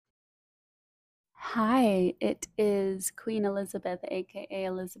Hi, it is Queen Elizabeth, aka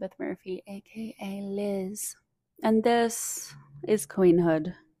Elizabeth Murphy, aka Liz. And this is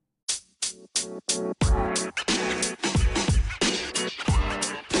Queenhood.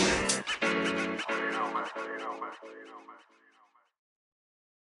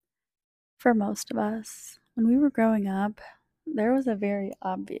 For most of us, when we were growing up, there was a very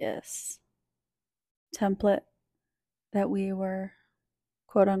obvious template that we were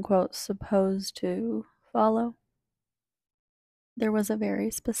quote unquote supposed to follow. There was a very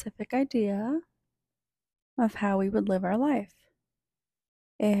specific idea of how we would live our life.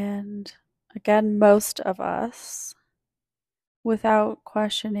 And again, most of us, without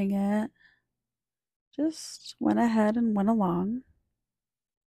questioning it, just went ahead and went along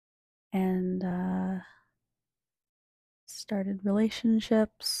and started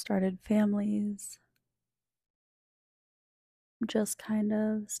relationships, started families, just kind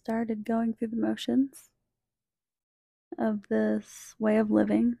of started going through the motions of this way of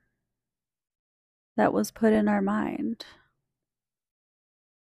living that was put in our mind.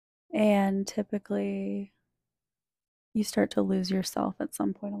 And typically, you start to lose yourself at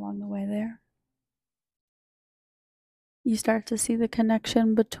some point along the way there. You start to see the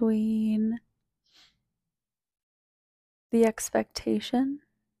connection between the expectation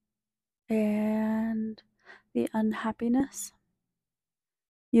and the unhappiness.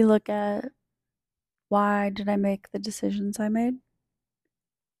 You look at, why did I make the decisions I made?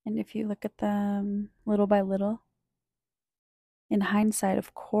 And if you look at them little by little, in hindsight,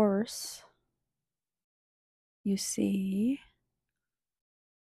 of course, you see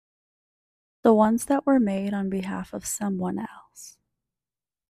the ones that were made on behalf of someone else.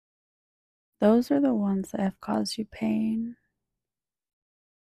 Those are the ones that have caused you pain.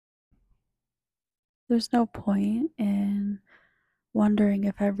 There's no point in wondering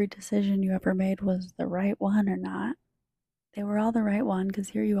if every decision you ever made was the right one or not. They were all the right one because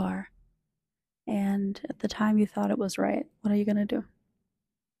here you are. And at the time you thought it was right, what are you going to do?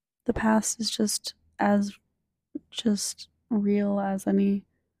 The past is just real as any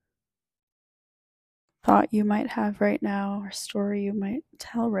thought you might have right now or story you might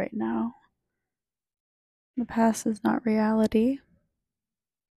tell right now. The past is not reality.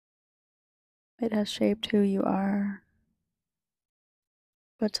 It has shaped who you are.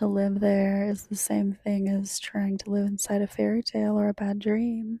 But to live there is the same thing as trying to live inside a fairy tale or a bad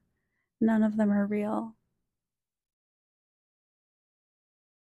dream. None of them are real.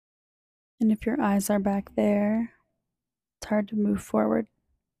 And if your eyes are back there, it's hard to move forward.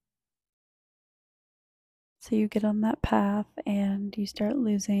 So you get on that path and you start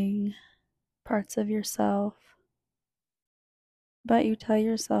losing parts of yourself. But you tell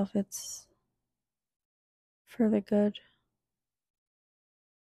yourself it's for the good,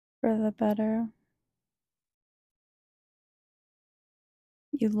 for the better.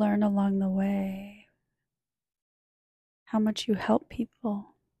 You learn along the way how much you help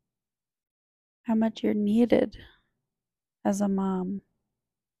people, how much you're needed as a mom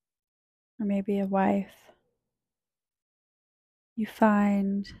or maybe a wife. You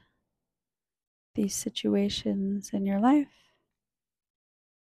find these situations in your life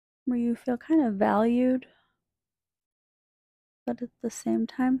where you feel kind of valued, but at the same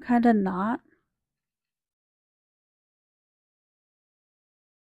time, kind of not.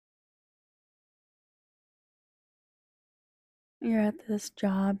 You're at this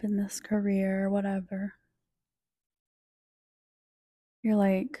job, in this career, whatever. You're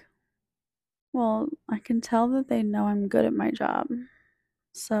like, well, I can tell that they know I'm good at my job.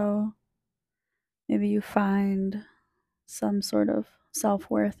 So maybe you find some sort of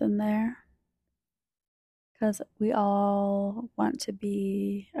self-worth in there because we all want to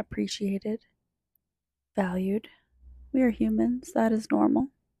be appreciated, valued. We are humans, that is normal.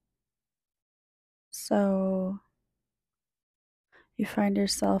 So you find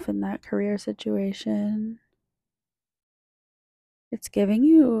yourself in that career situation. It's giving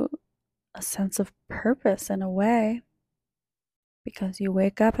you a sense of purpose in a way because you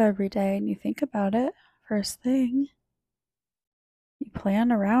wake up every day and you think about it first thing. You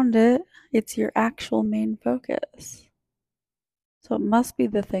plan around it. It's your actual main focus. So it must be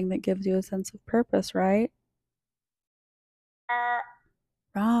the thing that gives you a sense of purpose, right?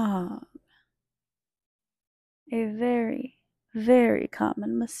 Wrong. A very, very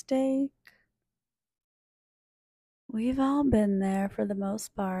common mistake. We've all been there for the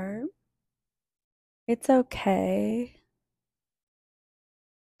most part. It's okay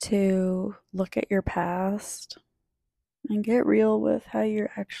to look at your past and get real with how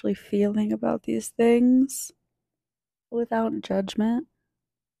you're actually feeling about these things without judgment.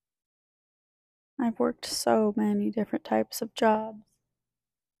 I've worked so many different types of jobs.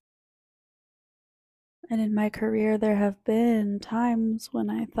 And in my career, there have been times when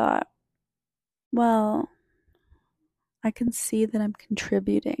I thought, well, I can see that I'm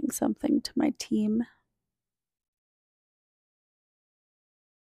contributing something to my team,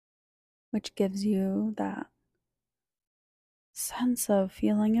 which gives you that sense of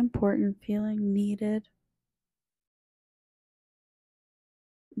feeling important, feeling needed.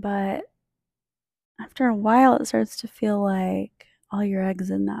 But after a while, it starts to feel like all your eggs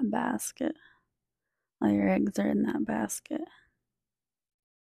in that basket. All your eggs are in that basket.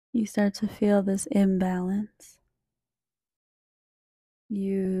 You start to feel this imbalance.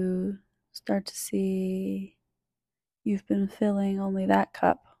 You start to see you've been filling only that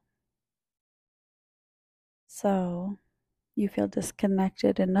cup. So you feel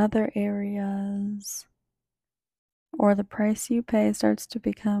disconnected in other areas, or the price you pay starts to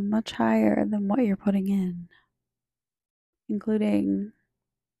become much higher than what you're putting in, including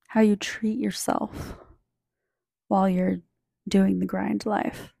how you treat yourself while you're doing the grind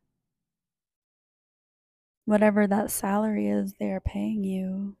life. Whatever that salary is they are paying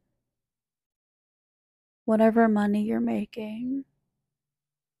you, whatever money you're making,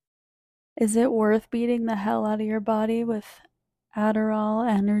 is it worth beating the hell out of your body with Adderall,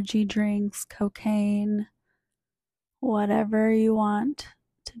 energy drinks, cocaine, whatever you want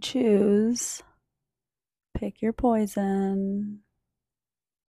to choose? Pick your poison.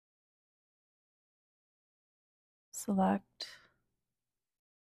 Select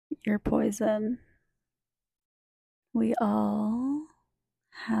your poison. We all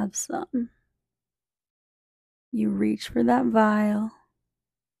have some. You reach for that vial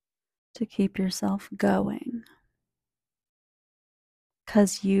to keep yourself going,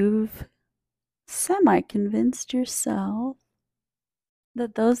 because you've semi-convinced yourself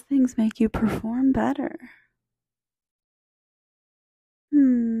that those things make you perform better.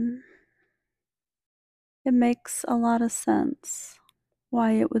 It makes a lot of sense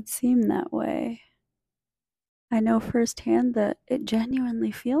why it would seem that way. I know firsthand that it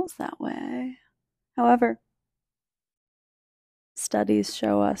genuinely feels that way. However, studies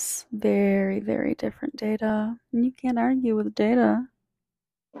show us very, very different data, and you can't argue with data.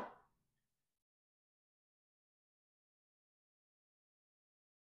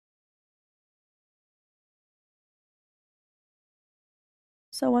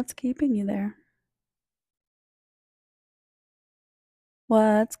 So, what's keeping you there?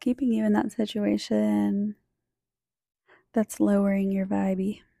 What's keeping you in that situation that's lowering your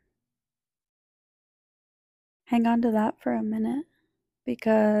vibe? Hang on to that for a minute,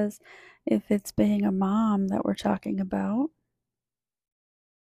 because if it's being a mom that we're talking about,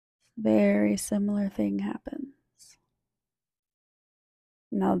 very similar thing happens.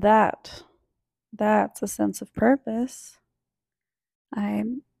 Now that's a sense of purpose. I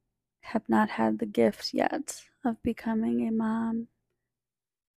have not had the gift yet of becoming a mom,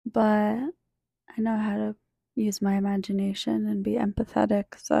 but I know how to use my imagination and be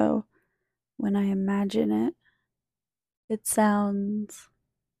empathetic. So when I imagine it, it sounds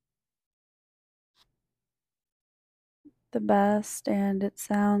the best, and it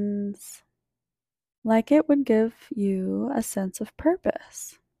sounds like it would give you a sense of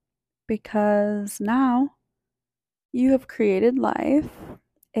purpose, because now you have created life,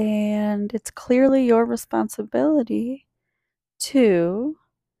 and it's clearly your responsibility to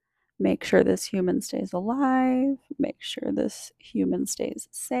make sure this human stays alive, make sure this human stays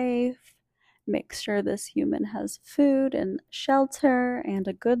safe, make sure this human has food and shelter and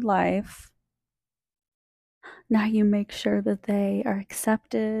a good life. Now you make sure that they are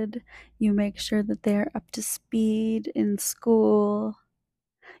accepted, you make sure that they're up to speed in school.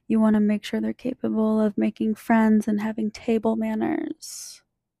 You want to make sure they're capable of making friends and having table manners.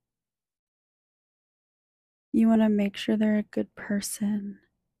 You want to make sure they're a good person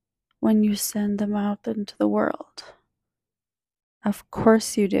when you send them out into the world. Of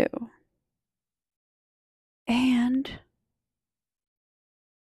course you do. And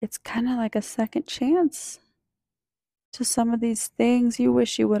it's kind of like a second chance to some of these things you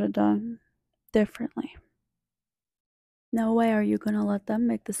wish you would have done differently. No way are you going to let them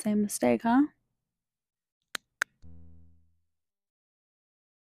make the same mistake, huh?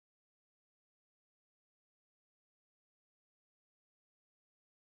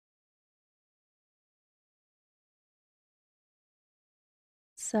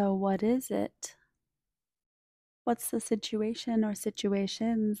 So, what is it? What's the situation or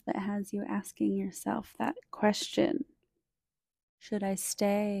situations that has you asking yourself that question? Should I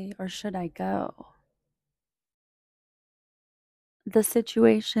stay or should I go? The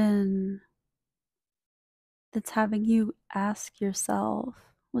situation that's having you ask yourself,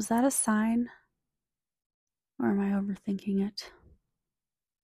 was that a sign? Or am I overthinking it?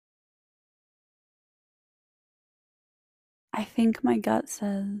 I think my gut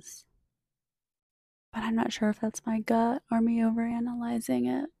says, but I'm not sure if that's my gut or me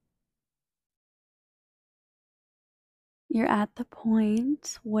overanalyzing it. You're at the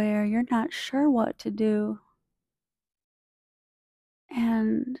point where you're not sure what to do.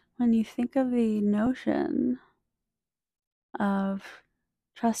 And when you think of the notion of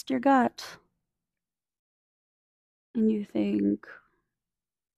trust your gut, and you think,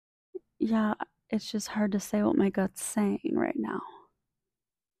 yeah, it's just hard to say what my gut's saying right now.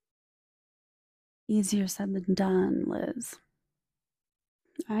 Easier said than done, Liz.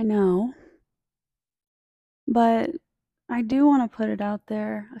 I know. But I do want to put it out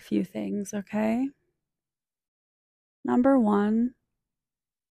there a few things, okay? Number one,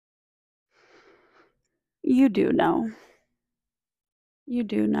 you do know. You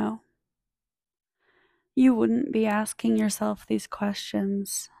do know. You wouldn't be asking yourself these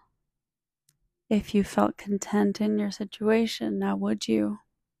questions if you felt content in your situation, now would you?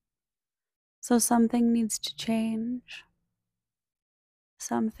 So something needs to change.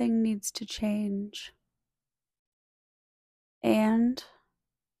 Something needs to change. And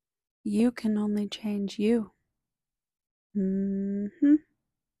you can only change you. Mm-hmm.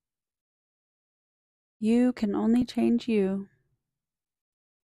 You can only change you.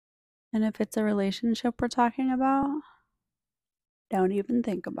 And if it's a relationship we're talking about, don't even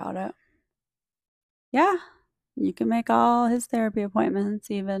think about it. Yeah, you can make all his therapy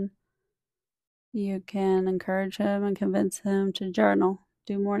appointments, even. You can encourage him and convince him to journal,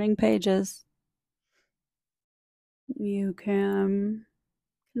 do morning pages. You can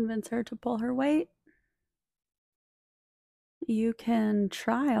convince her to pull her weight. You can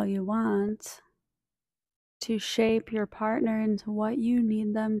try all you want to shape your partner into what you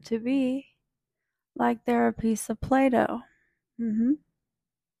need them to be, like they're a piece of Play-Doh.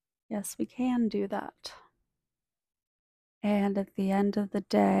 Yes, we can do that. And at the end of the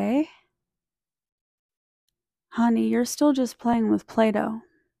day, honey, you're still just playing with Play-Doh,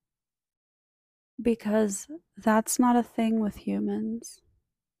 because that's not a thing with humans.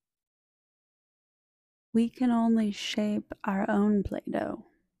 We can only shape our own Play-Doh.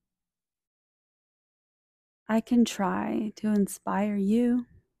 I can try to inspire you,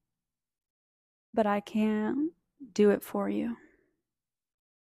 but I can't do it for you.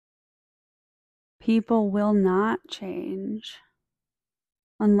 People will not change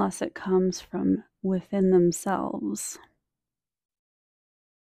unless it comes from within themselves.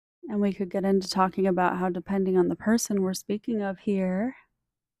 And we could get into talking about how, depending on the person we're speaking of here,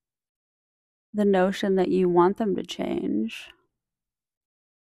 the notion that you want them to change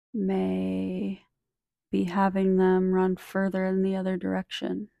may be having them run further in the other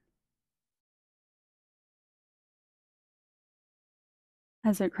direction.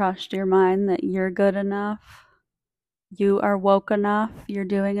 Has it crossed your mind that you're good enough? You are woke enough? You're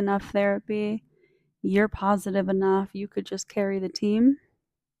doing enough therapy? You're positive enough? You could just carry the team?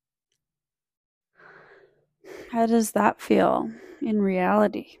 How does that feel in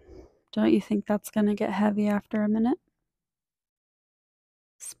reality? Don't you think that's going to get heavy after a minute?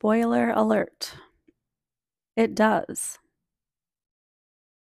 Spoiler alert. It does.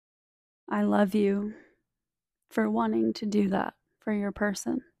 I love you for wanting to do that for your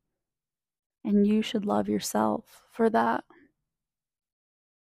person. And you should love yourself for that.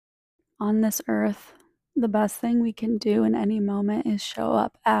 On this earth, the best thing we can do in any moment is show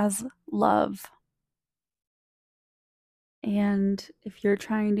up as love. And if you're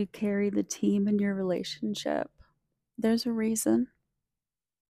trying to carry the team in your relationship, there's a reason.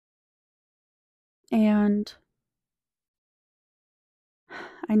 And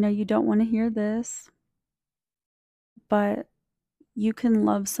I know you don't want to hear this, but you can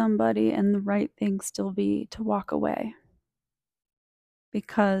love somebody and the right thing still be to walk away.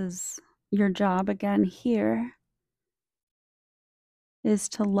 Because your job again here is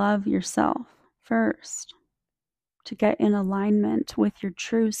to love yourself first, to get in alignment with your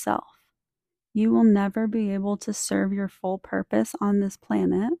true self. You will never be able to serve your full purpose on this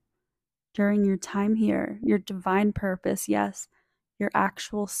planet during your time here, your divine purpose, yes, your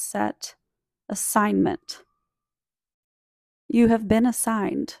actual set assignment. You have been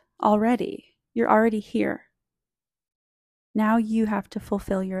assigned already. You're already here. Now you have to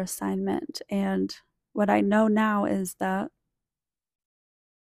fulfill your assignment. And what I know now is that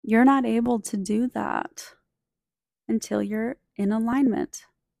you're not able to do that until you're in alignment.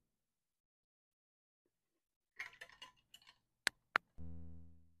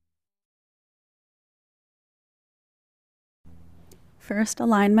 first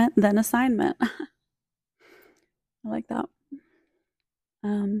alignment, then assignment. I like that.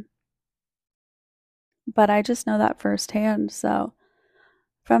 But I just know that firsthand. So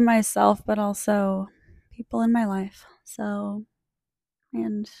from myself, but also people in my life. So,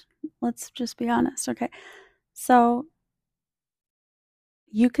 and let's just be honest. Okay. So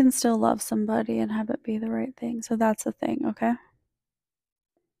you can still love somebody and have it be the right thing. So that's the thing. Okay.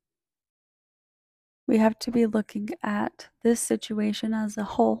 We have to be looking at this situation as a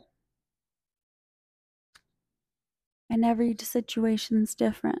whole. And every situation is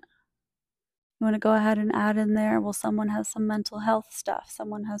different. You want to go ahead and add in there, well, someone has some mental health stuff,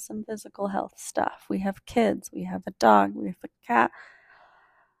 someone has some physical health stuff. We have kids, we have a dog, we have a cat.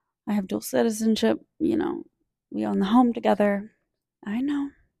 I have dual citizenship, we own the home together. I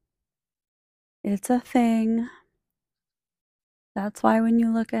know. It's a thing. That's why when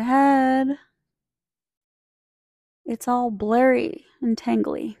you look ahead, it's all blurry and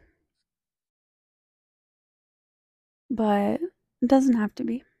tangly. But it doesn't have to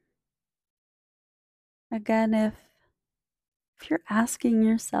be. Again, if you're asking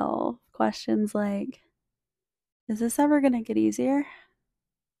yourself questions like, is this ever going to get easier?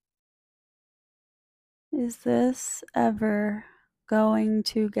 Is this ever going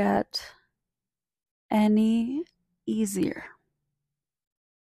to get any easier?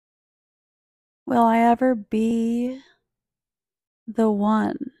 Will I ever be the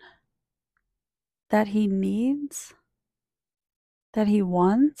one that he needs? That he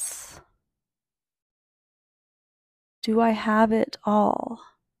wants? Do I have it all?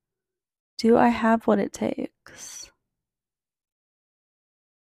 Do I have what it takes?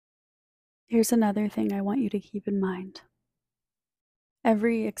 Here's another thing I want you to keep in mind.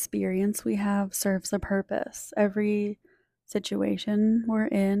 Every experience we have serves a purpose. Every situation we're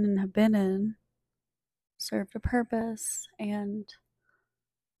in and have been in served a purpose. And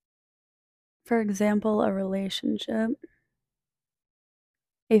for example, a relationship,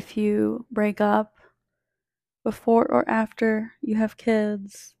 if you break up before or after you have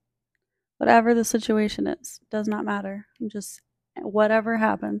kids, whatever the situation is, does not matter. Just whatever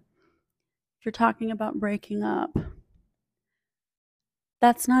happened. If you're talking about breaking up,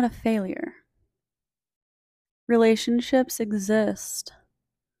 that's not a failure. Relationships exist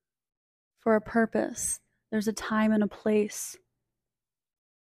for a purpose. There's a time and a place.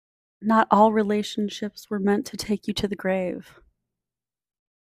 Not all relationships were meant to take you to the grave.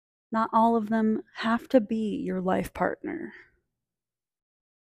 Not all of them have to be your life partner.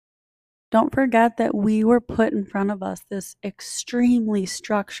 Don't forget that we were put in front of us this extremely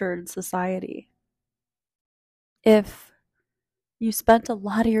structured society. If you spent a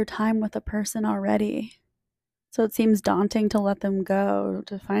lot of your time with a person already, so it seems daunting to let them go,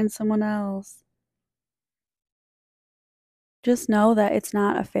 to find someone else, just know that it's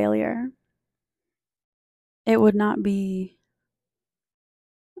not a failure. It would not be,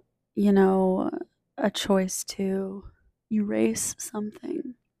 a choice to erase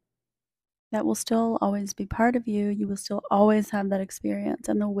something. That will still always be part of you. You will still always have that experience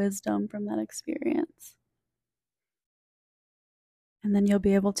and the wisdom from that experience. And then you'll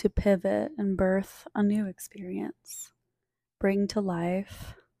be able to pivot and birth a new experience, bring to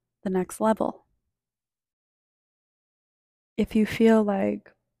life the next level. If you feel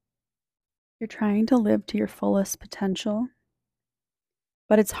like you're trying to live to your fullest potential,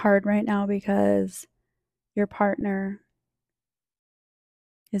 but it's hard right now because your partner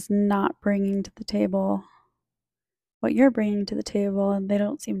is not bringing to the table what you're bringing to the table, and they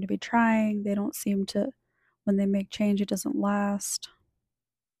don't seem to be trying, they don't seem to, when they make change, it doesn't last.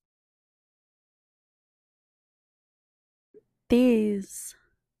 These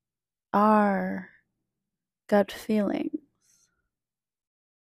are gut feelings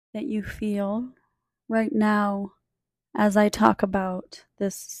that you feel right now as I talk about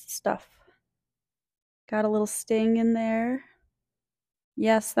this stuff. Got a little sting in there?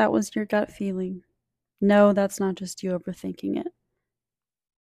 Yes, that was your gut feeling. No, that's not just you overthinking it.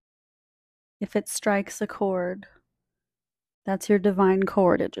 If it strikes a chord, that's your divine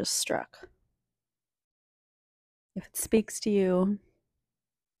chord it just struck. If it speaks to you,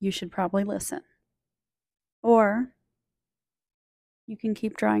 you should probably listen. Or you can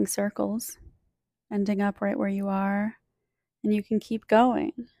keep drawing circles, ending up right where you are, and you can keep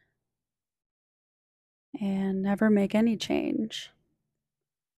going and never make any change.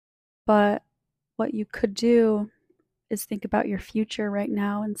 But what you could do is think about your future right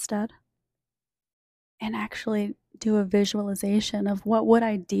now instead, and actually do a visualization of what would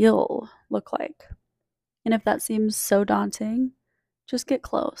ideal look like. And if that seems so daunting, just get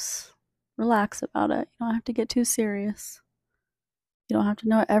close. Relax about it. You don't have to get too serious. You don't have to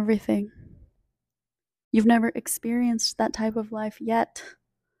know everything. You've never experienced that type of life yet.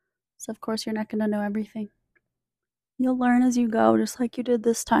 So, of course, you're not going to know everything. You'll learn as you go, just like you did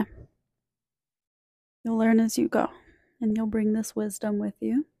this time. You'll learn as you go, and you'll bring this wisdom with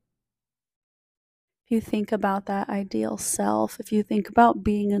you. If you think about that ideal self, if you think about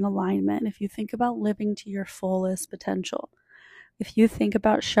being in alignment, if you think about living to your fullest potential, if you think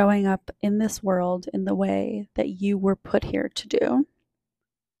about showing up in this world in the way that you were put here to do,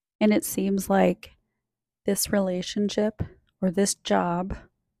 and it seems like this relationship or this job,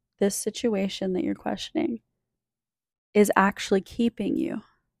 this situation that you're questioning is actually keeping you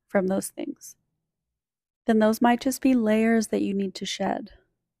from those things, then those might just be layers that you need to shed.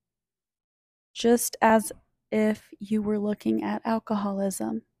 Just as if you were looking at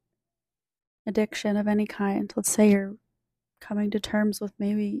alcoholism, addiction of any kind. Let's say you're coming to terms with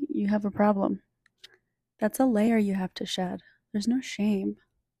maybe you have a problem. That's a layer you have to shed. There's no shame.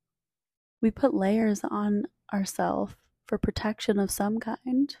 We put layers on ourselves for protection of some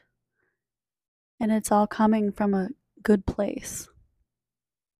kind, and it's all coming from a good place.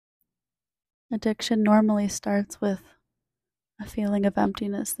 Addiction normally starts with a feeling of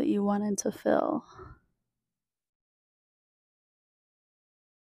emptiness that you wanted to fill.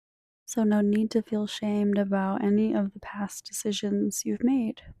 So no need to feel shamed about any of the past decisions you've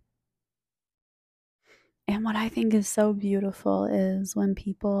made. And what I think is so beautiful is when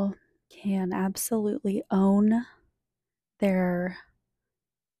people can absolutely own their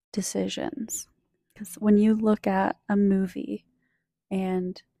decisions. Because when you look at a movie,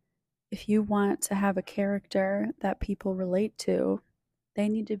 and if you want to have a character that people relate to, they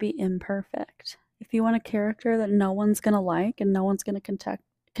need to be imperfect. If you want a character that no one's going to like and no one's going to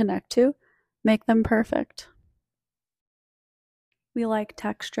connect to, make them perfect. We like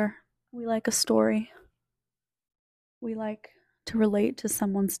texture. We like a story. We like to relate to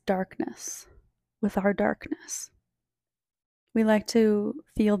someone's darkness with our darkness. We like to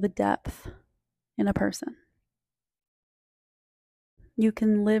feel the depth in a person. You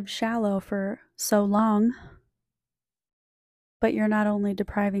can live shallow for so long, but you're not only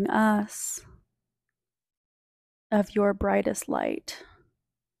depriving us of your brightest light,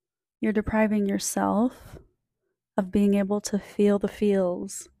 you're depriving yourself of being able to feel the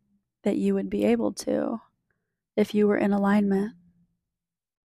feels that you would be able to if you were in alignment.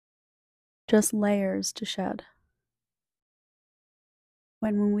 Just layers to shed.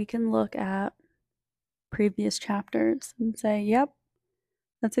 When we can look at previous chapters and say, yep,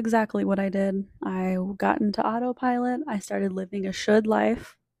 that's exactly what I did. I got into autopilot. I started living a should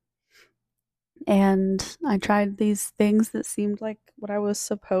life. And I tried these things that seemed like what I was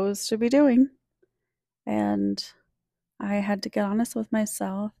supposed to be doing. And I had to get honest with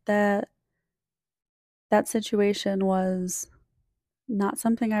myself that that situation was not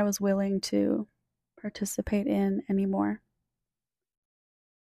something I was willing to participate in anymore.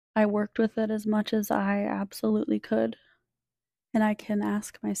 I worked with it as much as I absolutely could. And I can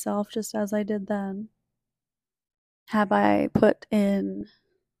ask myself, just as I did then, have I put in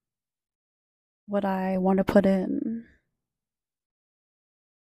what I want to put in?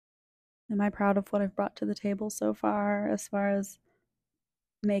 Am I proud of what I've brought to the table so far as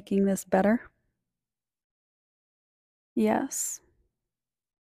making this better? Yes.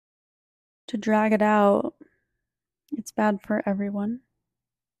 To drag it out, it's bad for everyone.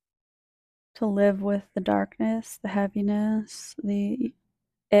 To live with the darkness, the heaviness, the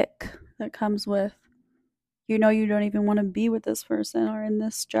ick that comes with, you know, you don't even want to be with this person or in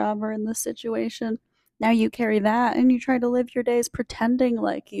this job or in this situation. Now you carry that and you try to live your days pretending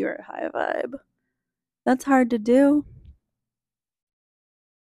like you're high vibe. That's hard to do.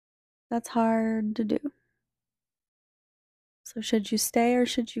 That's hard to do. So should you stay or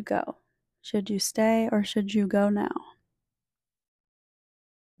should you go? Should you stay or should you go now?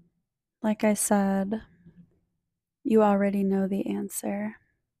 Like I said, you already know the answer.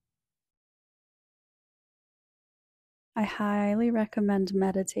 I highly recommend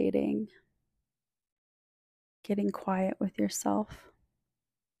meditating, getting quiet with yourself,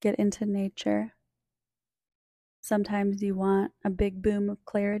 get into nature. Sometimes you want a big boom of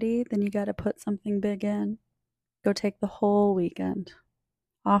clarity, then you got to put something big in. Go take the whole weekend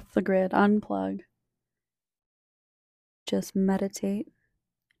off the grid, unplug. Just meditate,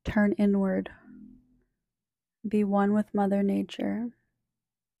 turn inward, be one with Mother Nature,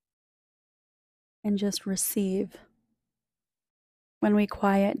 and just receive. When we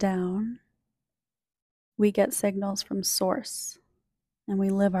quiet down, we get signals from Source, and we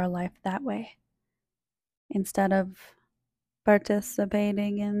live our life that way instead of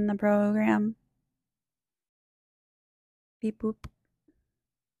participating in the program. Beep boop.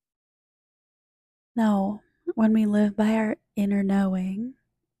 No, when we live by our inner knowing,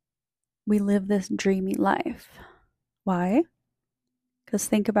 we live this dreamy life. Why? Because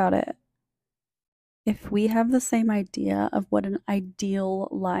think about it. If we have the same idea of what an ideal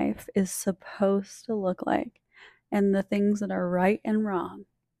life is supposed to look like and the things that are right and wrong,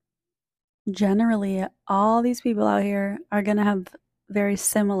 generally, all these people out here are going to have very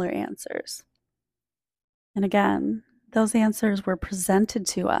similar answers. And again, those answers were presented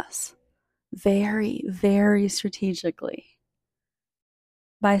to us very, very strategically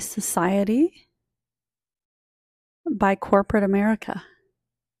by society, by corporate America,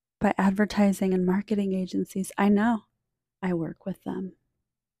 by advertising and marketing agencies. I know. I work with them.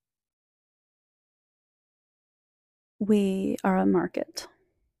 We are a market.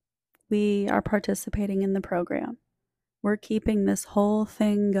 We are participating in the program. We're keeping this whole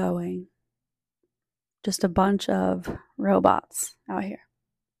thing going. Just a bunch of robots out here.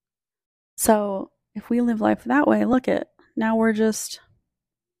 So if we live life that way, look at now we're just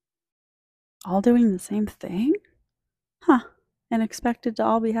all doing the same thing? Huh. And expected to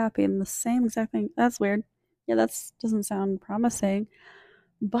all be happy in the same exact thing. That's weird. Yeah, that doesn't sound promising.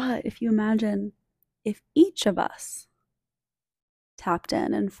 But if you imagine if each of us tapped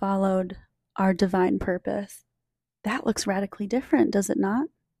in and followed our divine purpose, that looks radically different, does it not?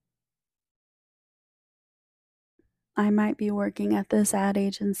 I might be working at this ad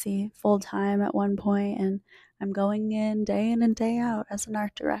agency full time at one point, and I'm going in and day out as an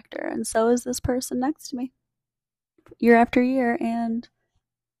art director, and so is this person next to me year after year. And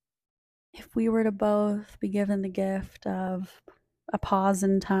if we were to both be given the gift of a pause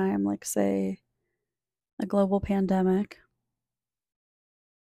in time, like, say, a global pandemic,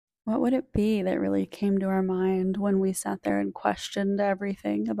 what would it be that really came to our mind when we sat there and questioned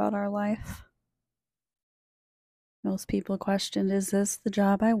everything about our life? Most people questioned, is this the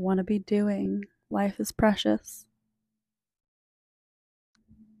job I want to be doing? Life is precious.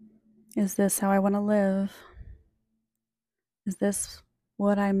 Is this how I want to live? Is this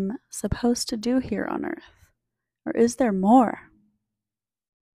what I'm supposed to do here on earth? Or is there more?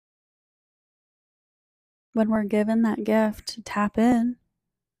 When we're given that gift to tap in,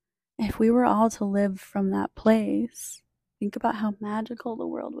 if we were all to live from that place, think about how magical the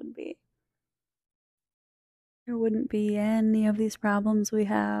world would be. There wouldn't be any of these problems we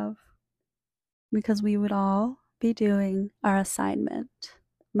have because we would all be doing our assignment.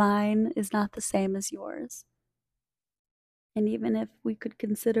 Mine is not the same as yours. And even if we could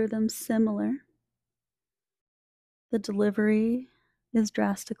consider them similar, the delivery is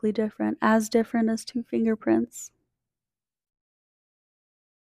drastically different as two fingerprints.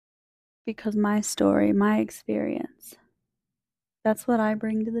 Because my story, my experience, that's what I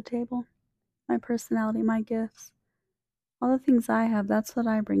bring to the table. My personality, my gifts, all the things I have, that's what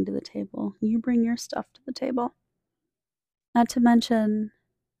I bring to the table. You bring your stuff to the table. Not to mention,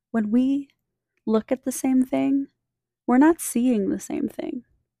 when we look at the same thing, we're not seeing the same thing.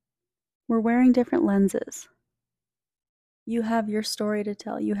 We're wearing different lenses. You have your story to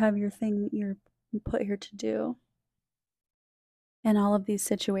tell. You have your thing that you're put here to do. And all of these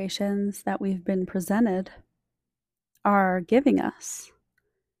situations that we've been presented are giving us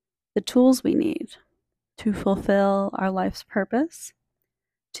the tools we need to fulfill our life's purpose,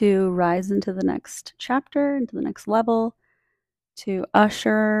 to rise into the next chapter, into the next level, to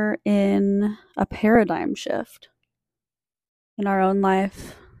usher in a paradigm shift in our own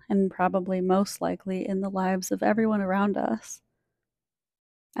life, and probably most likely in the lives of everyone around us,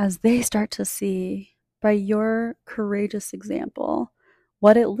 as they start to see, by your courageous example,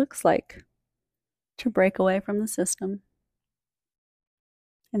 what it looks like to break away from the system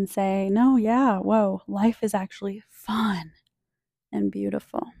and say, no, yeah, whoa, life is actually fun and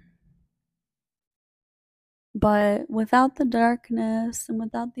beautiful. But without the darkness and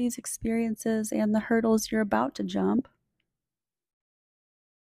without these experiences and the hurdles you're about to jump,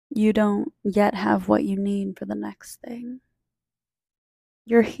 you don't yet have what you need for the next thing.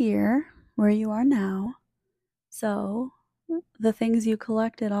 You're here where you are now, so the things you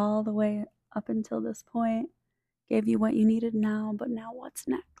collected all the way up until this point gave you what you needed now, but now what's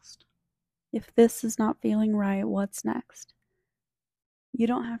next? If this is not feeling right, what's next? You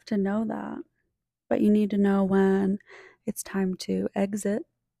don't have to know that, but you need to know when it's time to exit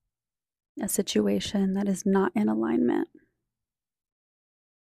a situation that is not in alignment.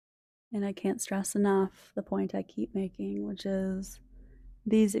 And I can't stress enough the point I keep making, which is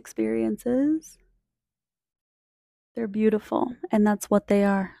these experiences, they're beautiful, and that's what they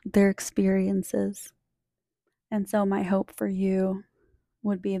are. They're experiences. And so my hope for you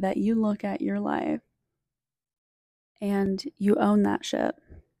would be that you look at your life and you own that shit.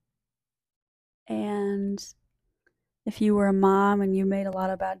 And if you were a mom and you made a lot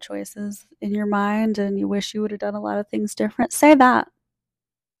of bad choices in your mind and you wish you would have done a lot of things different, say that.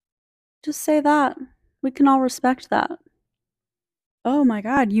 Just say that. We can all respect that. Oh my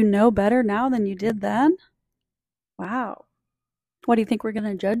God, you know better now than you did then? Wow. What do you think we're going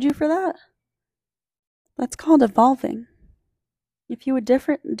to judge you for that? That's called evolving. If you would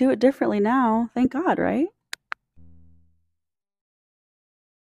do it differently now, thank God, right?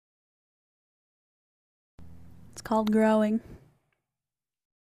 It's called growing.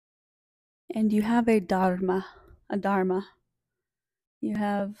 And you have a dharma. A dharma. You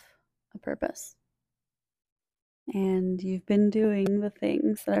have a purpose. And you've been doing the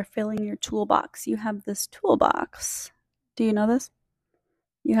things that are filling your toolbox. You have this toolbox. Do you know this?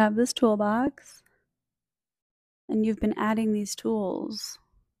 You have this toolbox, and you've been adding these tools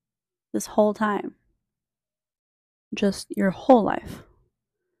this whole time. Just your whole life.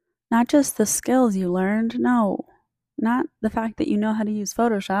 Not just the skills you learned, no. Not the fact that you know how to use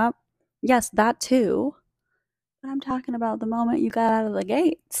Photoshop. Yes, that too. But I'm talking about the moment you got out of the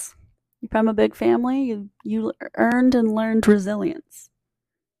gates. You're from a big family, you earned and learned resilience.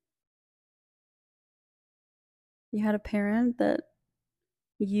 You had a parent that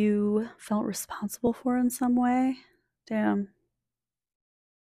you felt responsible for in some way. Damn.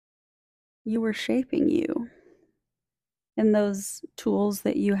 You were shaping you. And those tools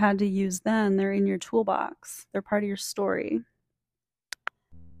that you had to use then, they're in your toolbox. They're part of your story.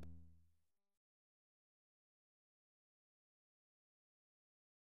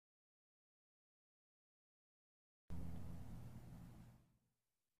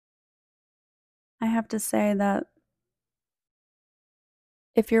 I have to say that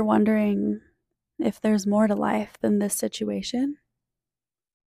if you're wondering if there's more to life than this situation,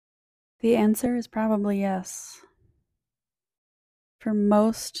 the answer is probably yes. For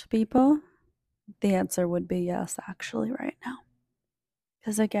most people, the answer would be yes, actually, right now.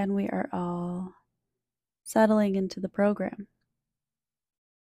 Because again, we are all settling into the program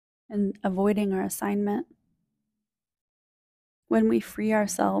and avoiding our assignment. When we free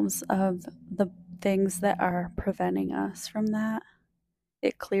ourselves of the things that are preventing us from that,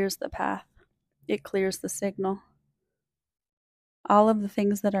 it clears the path, it clears the signal. All of the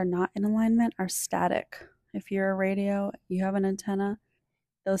things that are not in alignment are static. If you're a radio, you have an antenna,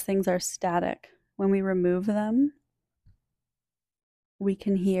 those things are static. When we remove them, we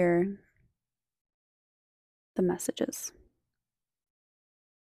can hear the messages.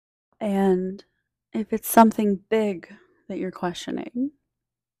 And if it's something big that you're questioning,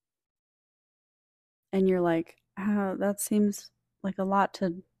 and you're like, oh, that seems like a lot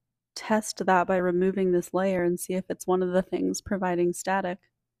to test that by removing this layer and see if it's one of the things providing static,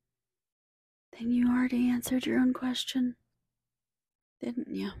 then you already answered your own question,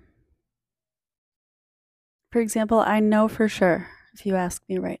 didn't you? For example, I know for sure, if you ask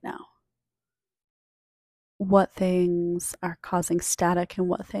me right now, what things are causing static and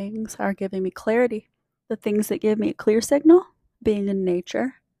what things are giving me clarity. The things that give me a clear signal, being in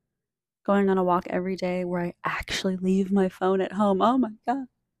nature, going on a walk every day where I actually leave my phone at home. Oh my God.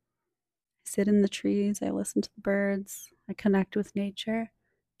 I sit in the trees, I listen to the birds, I connect with nature,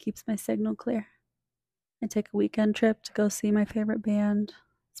 keeps my signal clear. I take a weekend trip to go see my favorite band,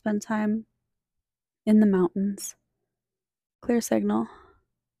 spend time in the mountains. Clear signal.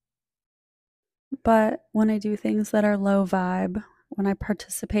 But when I do things that are low vibe, when I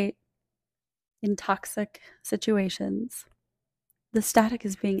participate in toxic situations, the static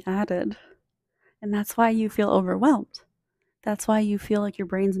is being added. And that's why you feel overwhelmed. That's why you feel like your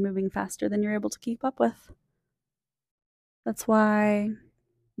brain's moving faster than you're able to keep up with. That's why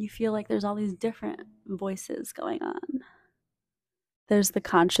you feel like there's all these different voices going on. There's the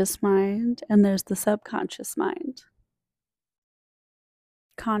conscious mind and there's the subconscious mind.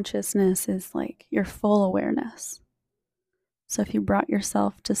 Consciousness is like your full awareness. So if you brought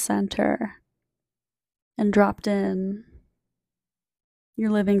yourself to center and dropped in,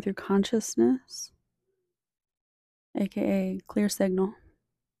 you're living through consciousness, aka clear signal.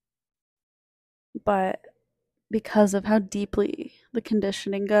 But because of how deeply the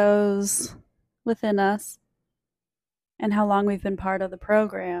conditioning goes within us and how long we've been part of the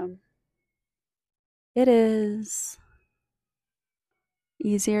program, it is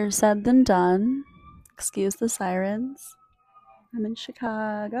easier said than done. Excuse the sirens. I'm in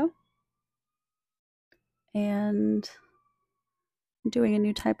Chicago. And I'm doing a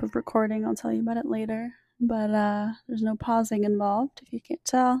new type of recording. I'll tell you about it later. But there's no pausing involved, if you can't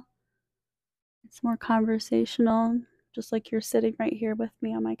tell. It's more conversational, just like you're sitting right here with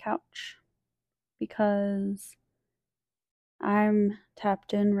me on my couch. Because I'm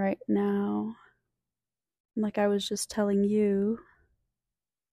tapped in right now Like I was just telling you,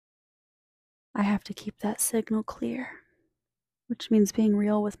 I have to keep that signal clear, which means being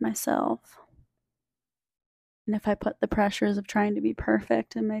real with myself. And if I put the pressures of trying to be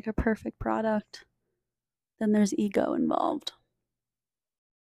perfect and make a perfect product, then there's ego involved.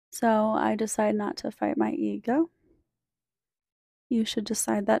 So I decide not to fight my ego. You should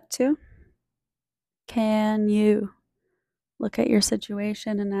decide that too. Can you look at your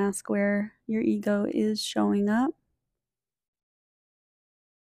situation and ask where your ego is showing up?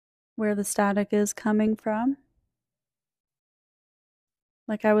 Where the static is coming from?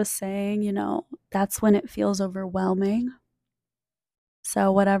 Like I was saying, that's when it feels overwhelming.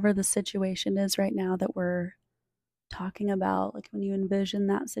 So, whatever the situation is right now that we're talking about, like when you envision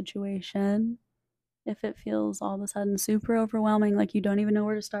that situation, if it feels all of a sudden super overwhelming, like you don't even know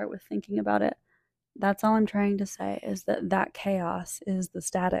where to start with thinking about it, that's all I'm trying to say is that chaos is the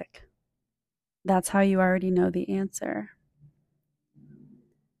static. That's how you already know the answer.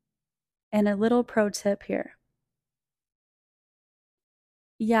 And a little pro tip here.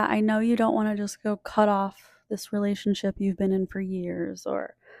 Yeah, I know you don't want to just go cut off this relationship you've been in for years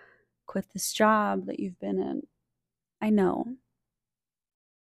or quit this job that you've been in. I know.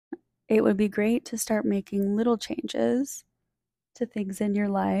 It would be great to start making little changes to things in your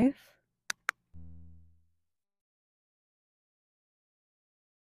life.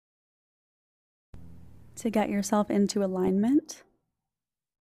 To get yourself into alignment.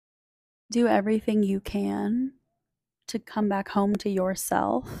 Do everything you can to come back home to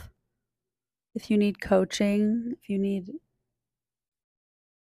yourself. If you need coaching, if you need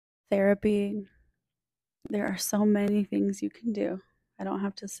therapy, there are so many things you can do. I don't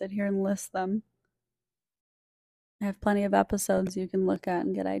have to sit here and list them. I have plenty of episodes you can look at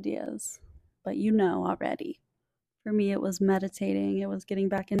and get ideas, but you know already. For me, it was meditating, it was getting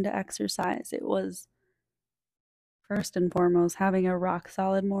back into exercise, it was first and foremost having a rock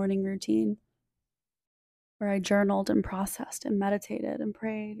solid morning routine where I journaled and processed and meditated and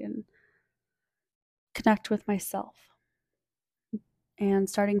prayed and connect with myself. And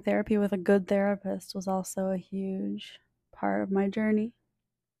starting therapy with a good therapist was also a huge part of my journey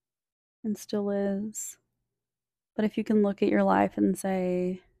and still is. But if you can look at your life and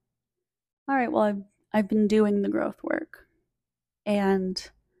say, all right, well, I've been doing the growth work and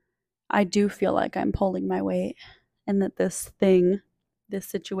I do feel like I'm pulling my weight and that this thing, this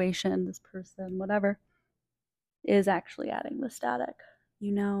situation, this person, whatever, is actually adding the static.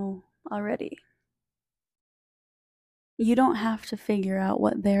 You know already. You don't have to figure out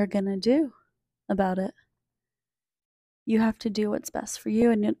what they're going to do about it. You have to do what's best for you,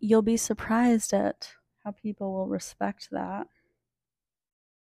 and you'll be surprised at how people will respect that.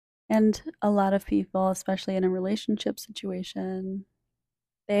 And a lot of people, especially in a relationship situation,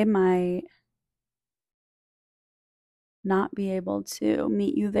 they might not be able to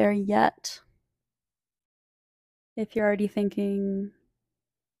meet you there yet. If you're already thinking,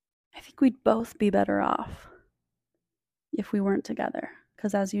 I think we'd both be better off if we weren't together.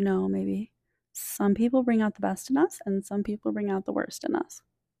 Because as you know, maybe some people bring out the best in us and some people bring out the worst in us.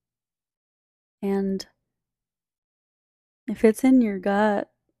 And if it's in your gut,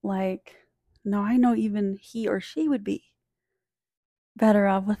 like, no, I know even he or she would be better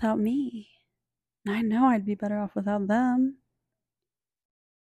off without me. I know I'd be better off without them.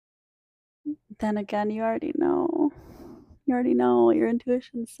 Then again, you already know. You already know what your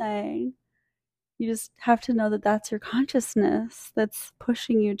intuition's saying. You just have to know that that's your consciousness that's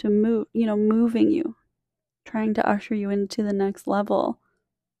pushing you to move, moving you, trying to usher you into the next level.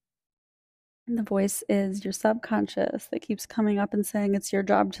 And the voice is your subconscious that keeps coming up and saying it's your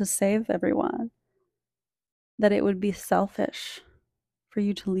job to save everyone. That it would be selfish for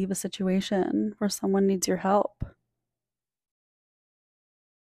you to leave a situation where someone needs your help.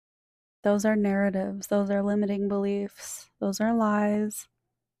 Those are narratives. Those are limiting beliefs. Those are lies.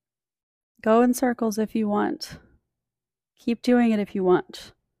 Go in circles if you want. Keep doing it if you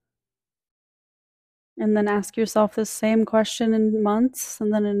want. And then ask yourself this same question in months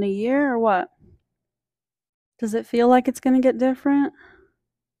and then in a year, or what? Does it feel like it's going to get different?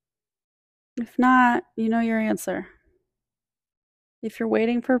 If not, you know your answer. If you're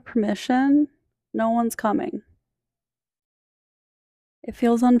waiting for permission, no one's coming. It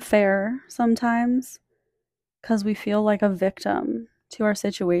feels unfair sometimes because we feel like a victim to our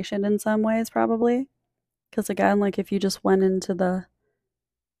situation in some ways, probably. Because again, like if you just went into the,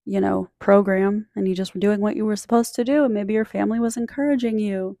 program and you just were doing what you were supposed to do and maybe your family was encouraging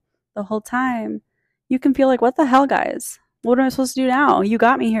you the whole time, you can feel like, what the hell, guys? What am I supposed to do now? You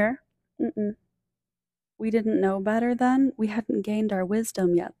got me here. Mm-mm. We didn't know better then. We hadn't gained our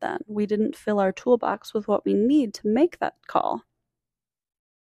wisdom yet then. We didn't fill our toolbox with what we need to make that call.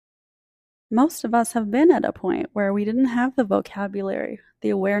 Most of us have been at a point where we didn't have the vocabulary,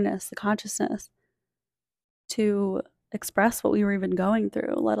 the awareness, the consciousness to express what we were even going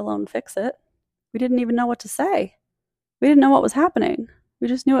through, let alone fix it. We didn't even know what to say. We didn't know what was happening. We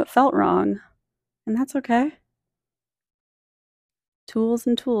just knew it felt wrong. And that's okay. Tools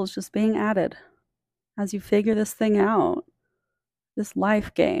and tools just being added as you figure this thing out. This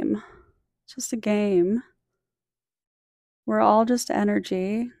life game. It's just a game. We're all just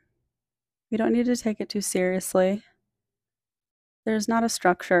energy. We don't need to take it too seriously. There's not a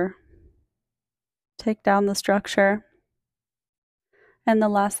structure. Take down the structure. And the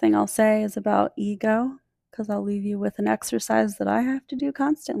last thing I'll say is about ego, because I'll leave you with an exercise that I have to do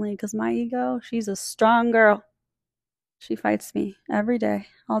constantly, because my ego, she's a strong girl. She fights me every day,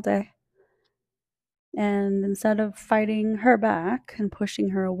 all day. And instead of fighting her back and pushing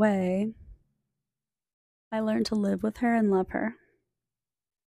her away, I learned to live with her and love her.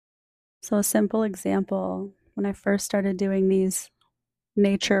 So a simple example, when I first started doing these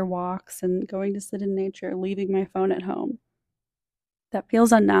nature walks and going to sit in nature, leaving my phone at home, that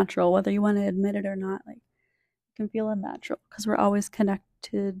feels unnatural, whether you want to admit it or not. Like, it can feel unnatural because we're always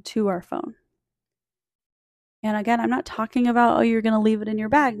connected to our phone. And again, I'm not talking about, oh, you're going to leave it in your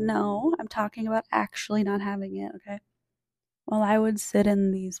bag. No, I'm talking about actually not having it, okay? Well, I would sit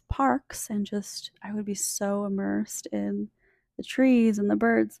in these parks and I would be so immersed in the trees and the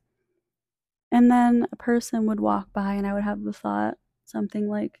birds. And then a person would walk by and I would have the thought, something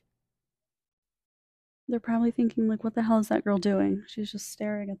like, they're probably thinking, like, what the hell is that girl doing? She's just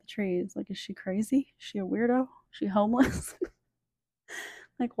staring at the trees. Like, is she crazy? Is she a weirdo? Is she homeless?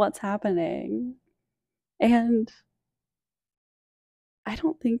 Like, what's happening? And I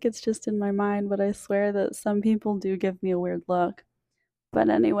don't think it's just in my mind, but I swear that some people do give me a weird look. But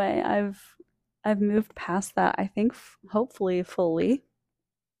anyway, I've moved past that, I think, hopefully fully.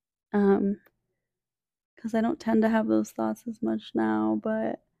 Because I don't tend to have those thoughts as much now,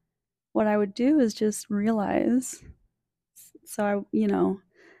 but what I would do is just realize, so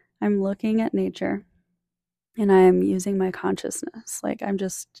I'm looking at nature and I'm using my consciousness. Like, I'm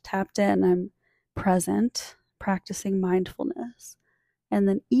just tapped in, I'm present, practicing mindfulness. And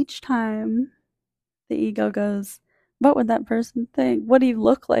then each time the ego goes, what would that person think? What do you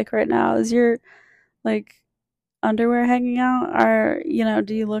look like right now? Is your, like, underwear hanging out? Or,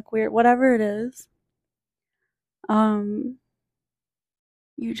 do you look weird? Whatever it is,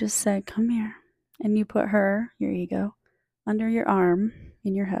 you just say, come here. And you put her, your ego, under your arm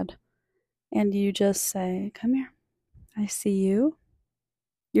in your head. And you just say, come here. I see you.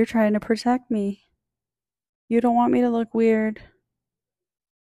 You're trying to protect me. You don't want me to look weird.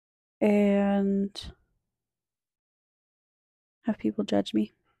 And have people judge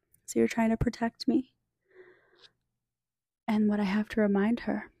me. So you're trying to protect me. And what I have to remind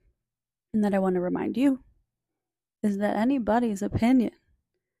her, and that I want to remind you, is that anybody's opinion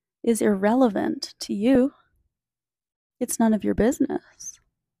is irrelevant to you. It's none of your business,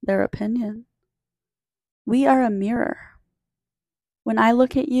 their opinion. We are a mirror. When I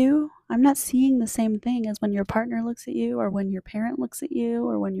look at you, I'm not seeing the same thing as when your partner looks at you, or when your parent looks at you,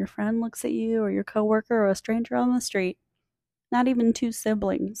 or when your friend looks at you, or your coworker, or a stranger on the street. Not even two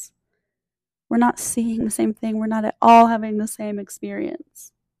siblings. We're not seeing the same thing. We're not at all having the same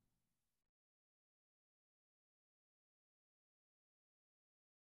experience.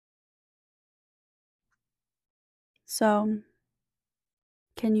 So,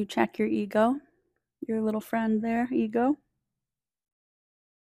 can you check your ego? Your little friend there, ego?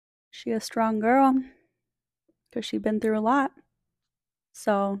 She a strong girl because she's been through a lot.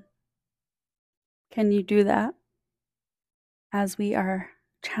 So, can you do that as we are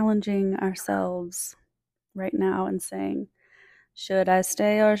challenging ourselves right now and saying, should I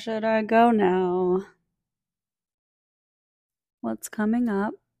stay or should I go now? What's coming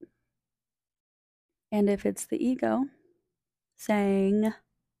up? And if it's the ego saying,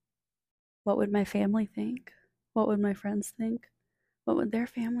 what would my family think? What would my friends think? What would their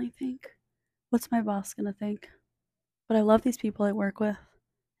family think? What's my boss going to think? But I love these people I work with.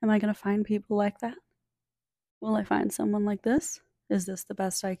 Am I going to find people like that? Will I find someone like this? Is this the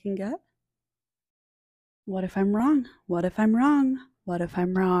best I can get? What if I'm wrong? What if I'm wrong? What if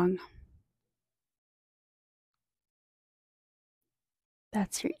I'm wrong?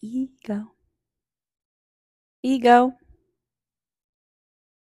 That's your ego. Ego.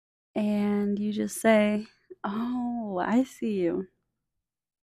 And you just say, oh, I see you.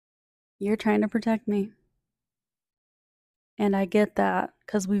 You're trying to protect me. And I get that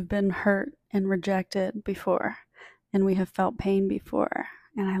because we've been hurt and rejected before, and we have felt pain before,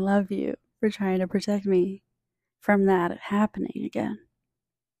 and I love you for trying to protect me from that happening again.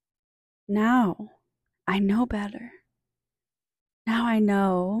 Now, I know better. Now I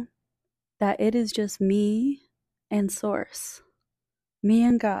know that it is just me and Source, me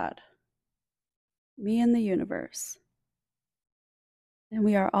and God, me and the universe, and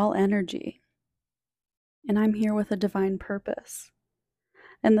we are all energy, and I'm here with a divine purpose.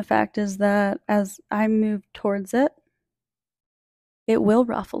 And the fact is that as I move towards it, it will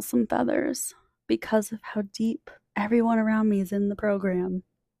ruffle some feathers because of how deep everyone around me is in the program.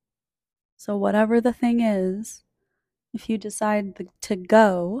 So whatever the thing is, if you decide to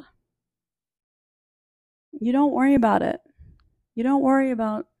go, you don't worry about it. You don't worry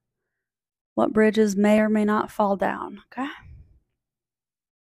about what bridges may or may not fall down, okay?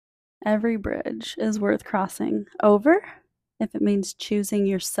 Every bridge is worth crossing over if it means choosing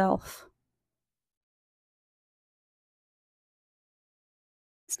yourself.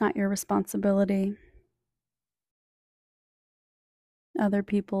 It's not your responsibility. Other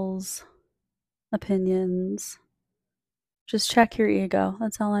people's opinions. Just check your ego.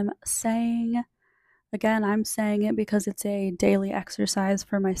 That's all I'm saying. Again, I'm saying it because it's a daily exercise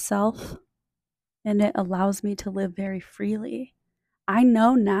for myself, and it allows me to live very freely. I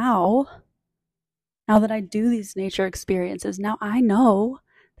know now that I do these nature experiences, now I know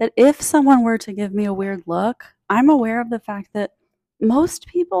that if someone were to give me a weird look, I'm aware of the fact that most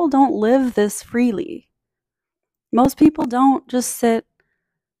people don't live this freely. Most people don't just sit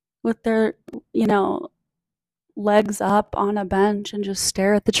with their, legs up on a bench and just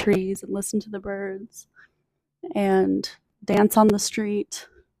stare at the trees and listen to the birds and dance on the street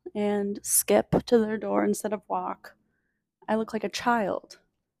and skip to their door instead of walk. I look like a child.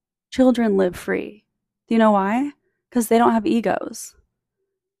 Children live free. Do you know why? Because they don't have egos.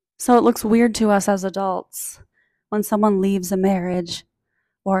 So it looks weird to us as adults when someone leaves a marriage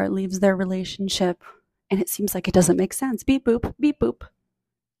or leaves their relationship and it seems like it doesn't make sense. Beep boop, beep boop.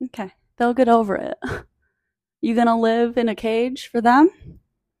 Okay, they'll get over it. You gonna live in a cage for them?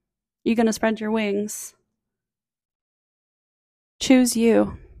 You gonna spread your wings? Choose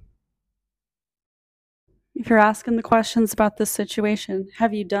you. If you're asking the questions about this situation,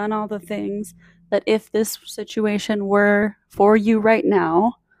 have you done all the things that if this situation were for you right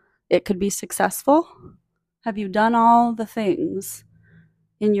now, it could be successful? Have you done all the things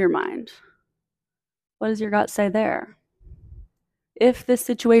in your mind? What does your gut say there? If this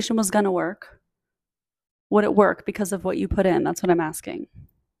situation was going to work, would it work because of what you put in? That's what I'm asking.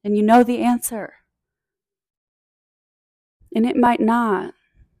 And you know the answer. And it might not.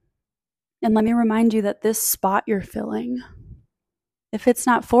 And let me remind you that this spot you're filling, if it's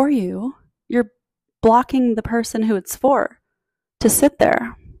not for you, you're blocking the person who it's for to sit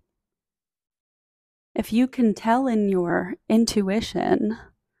there. If you can tell in your intuition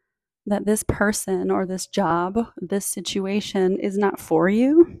that this person or this job, this situation is not for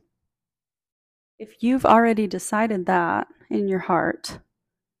you, if you've already decided that in your heart,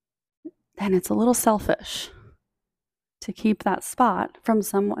 then it's a little selfish to keep that spot from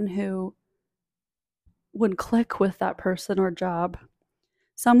someone who would click with that person or job.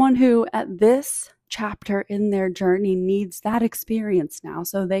 Someone who at this chapter in their journey needs that experience now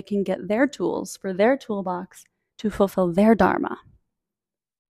so they can get their tools for their toolbox to fulfill their dharma.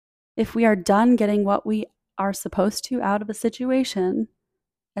 If we are done getting what we are supposed to out of a situation,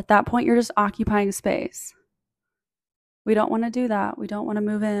 at that point you're just occupying space. We don't want to do that. We don't want to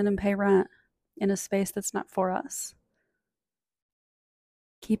move in and pay rent in a space that's not for us.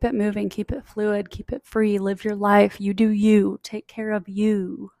 Keep it moving, keep it fluid, keep it free, live your life. You do you, take care of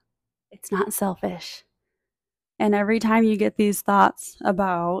you. It's not selfish. And every time you get these thoughts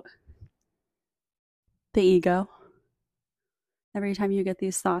about the ego, every time you get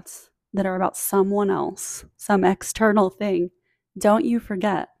these thoughts that are about someone else, some external thing, don't you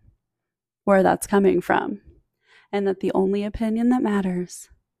forget where that's coming from. And that the only opinion that matters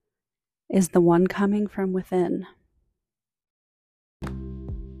is the one coming from within.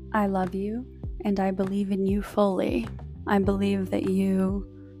 I love you, and I believe in you fully. I believe that you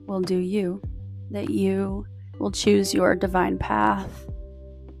will do you, that you will choose your divine path,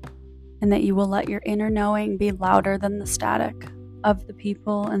 and that you will let your inner knowing be louder than the static of the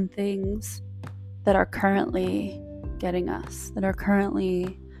people and things that are currently getting us, that are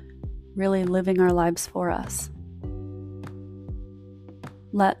currently really living our lives for us.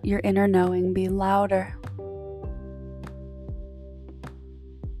 Let your inner knowing be louder.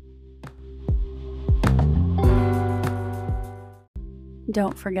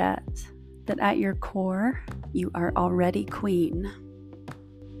 Don't forget that at your core, you are already queen.